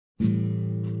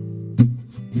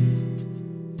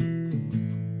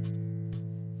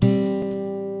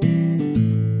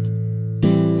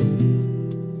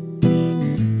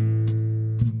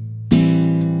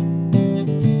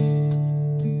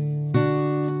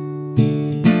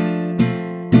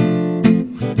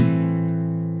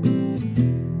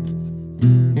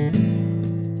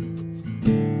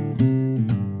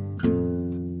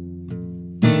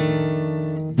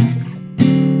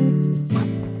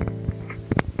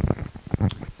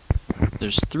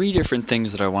There's three different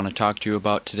things that I want to talk to you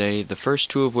about today, the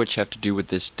first two of which have to do with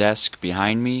this desk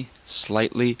behind me,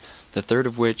 slightly. The third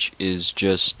of which is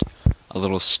just a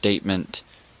little statement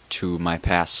to my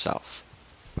past self.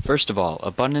 First of all,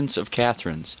 Abundance of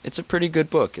Catherines. It's a pretty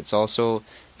good book. It's also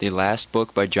the last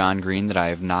book by John Green that I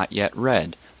have not yet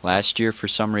read. Last year, for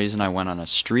some reason, I went on a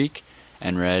streak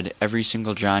and read every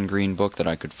single John Green book that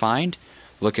I could find.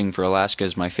 Looking for Alaska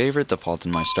is my favorite. The Fault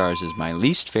in My Stars is my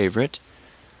least favorite.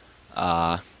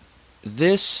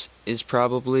 This is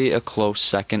probably a close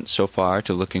second so far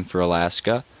to Looking for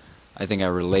Alaska. I think I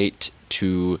relate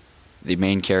to the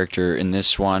main character in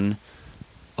this one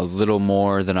a little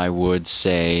more than I would,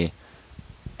 say,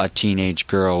 a teenage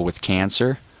girl with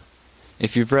cancer.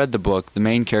 If you've read the book, the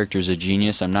main character is a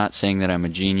genius. I'm not saying that I'm a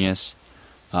genius.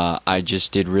 I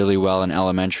just did really well in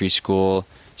elementary school,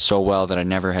 so well that I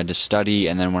never had to study,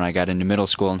 and then when I got into middle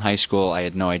school and high school, I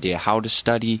had no idea how to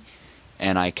study,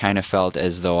 and I kind of felt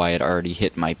as though I had already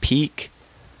hit my peak.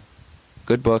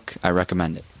 Good book, I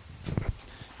recommend it.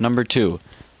 Number 2,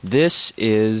 this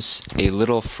is a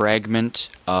little fragment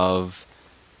of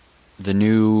the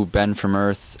new Ben from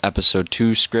Earth Episode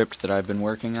 2 script that I've been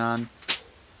working on.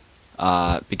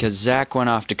 Because Zach went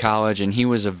off to college and he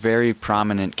was a very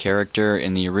prominent character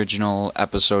in the original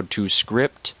Episode 2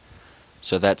 script.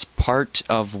 So that's part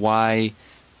of why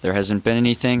there hasn't been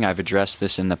anything. I've addressed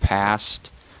this in the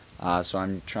past. So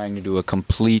I'm trying to do a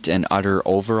complete and utter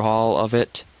overhaul of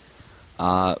it.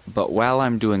 But while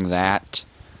I'm doing that,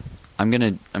 I'm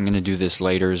gonna do this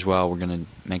later as well. We're gonna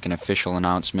make an official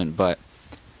announcement, but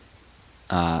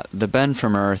the Ben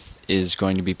from Earth is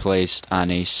going to be placed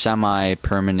on a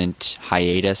semi-permanent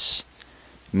hiatus,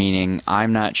 meaning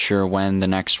I'm not sure when the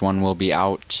next one will be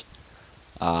out.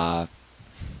 I'm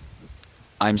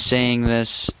saying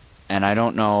this, and I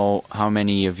don't know how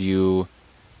many of you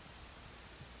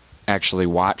actually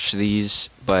watch these,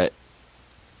 but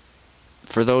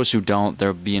for those who don't,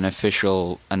 there'll be an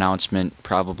official announcement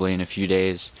probably in a few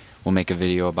days. We'll make a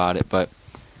video about it, but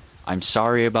I'm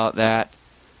sorry about that.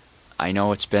 I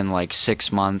know it's been like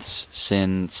 6 months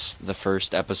since the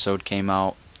first episode came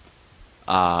out.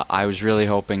 I was really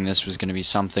hoping this was going to be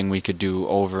something we could do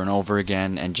over and over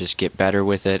again and just get better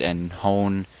with it and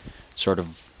hone sort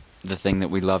of the thing that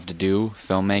we love to do,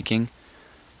 filmmaking.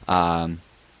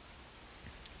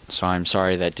 So I'm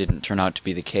sorry that didn't turn out to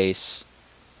be the case.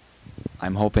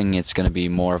 I'm hoping it's going to be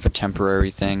more of a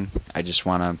temporary thing. I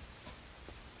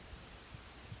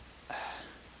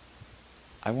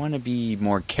want to be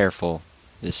more careful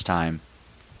this time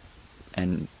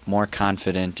and more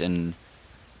confident and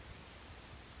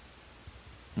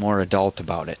more adult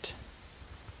about it.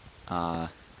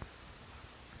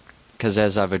 Because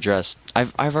as I've addressed,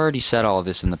 I've already said all of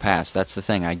this in the past. That's the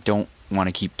thing. I don't want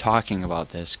to keep talking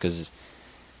about this because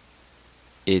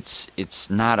it's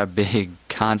not a big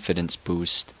confidence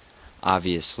boost,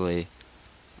 obviously.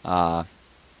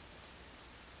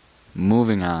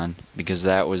 Moving on, because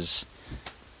that was...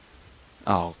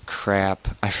 Oh, crap.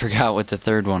 I forgot what the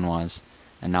third one was.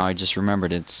 And now I just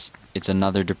remembered it's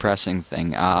another depressing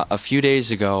thing. A few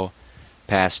days ago,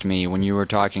 past me, when you were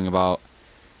talking about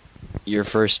your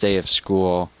first day of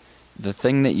school, the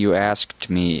thing that you asked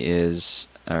me is,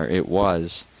 or it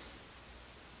was,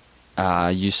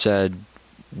 you said,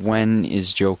 when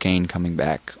is Joe Kane coming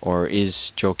back? Or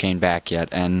is Joe Kane back yet?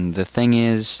 And the thing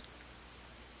is,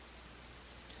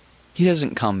 he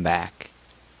doesn't come back.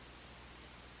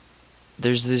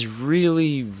 There's this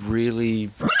really,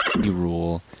 really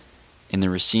rule in the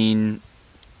Racine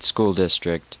School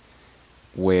District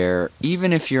where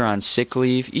even if you're on sick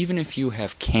leave, even if you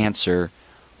have cancer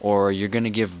or you're going to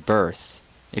give birth,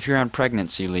 if you're on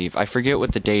pregnancy leave, I forget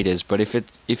what the date is, but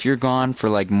if you're gone for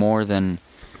like more than,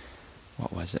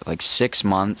 what was it, like 6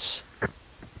 months,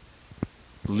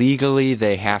 legally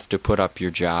they have to put up your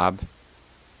job.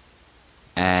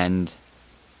 And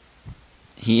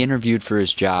he interviewed for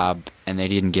his job, and they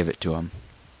didn't give it to him.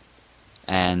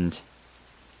 And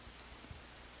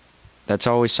that's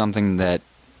always something that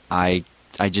I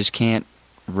just can't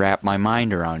wrap my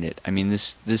mind around it. I mean,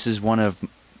 this is one of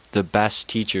the best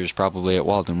teachers probably at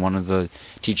Walden, one of the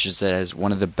teachers that has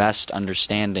one of the best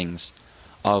understandings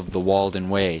of the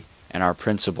Walden way and our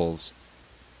principles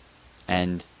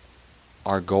and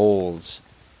our goals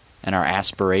and our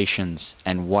aspirations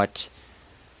and what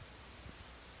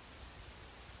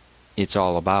it's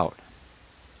all about,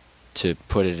 to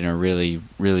put it in a really,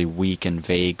 really weak and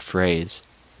vague phrase.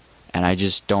 And I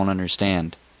just don't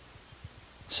understand.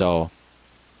 So,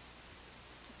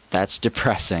 that's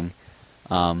depressing.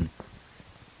 I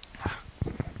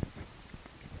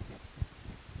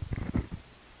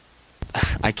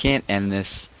can't end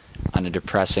this on a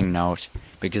depressing note,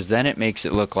 because then it makes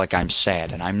it look like I'm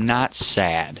sad, and I'm not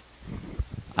sad.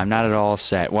 I'm not at all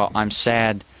sad. Well, I'm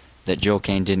sad that Joe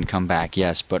Kane didn't come back,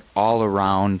 yes, but all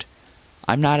around,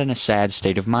 I'm not in a sad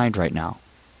state of mind right now.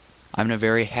 I'm in a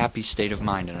very happy state of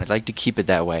mind, and I'd like to keep it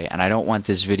that way, and I don't want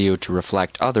this video to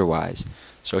reflect otherwise.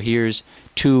 So here's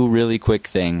 2 really quick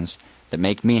things that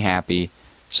make me happy,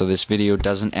 so this video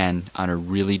doesn't end on a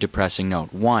really depressing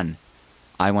note. 1,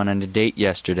 I went on a date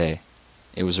yesterday.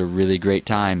 It was a really great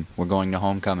time. We're going to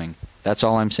homecoming. That's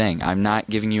all I'm saying. I'm not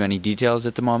giving you any details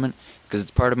at the moment, because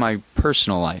it's part of my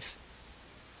personal life.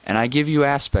 And I give you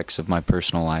aspects of my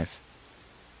personal life.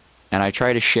 And I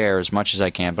try to share as much as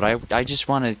I can, but I just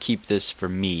want to keep this for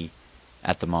me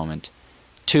at the moment.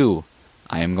 2,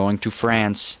 I am going to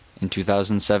France in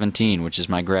 2017, which is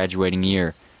my graduating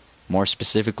year. More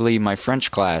specifically, my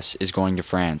French class is going to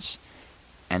France.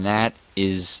 And that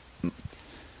is,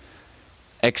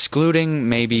 excluding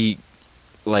maybe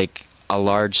like a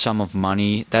large sum of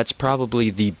money, that's probably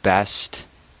the best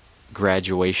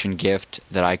graduation gift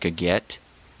that I could get.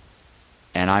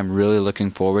 And I'm really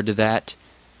looking forward to that.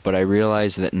 But I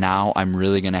realize that now I'm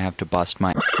really going to have to bust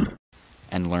my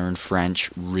and learn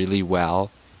French really well,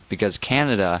 because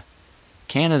Canada,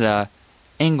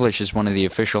 English is one of the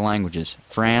official languages.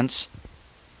 France,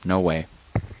 no way.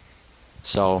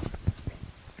 So,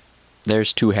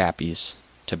 there's 2 happies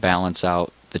to balance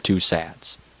out the 2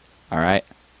 sads. Alright?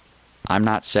 I'm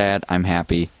not sad, I'm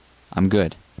happy, I'm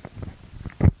good.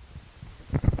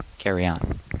 Carry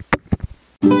on.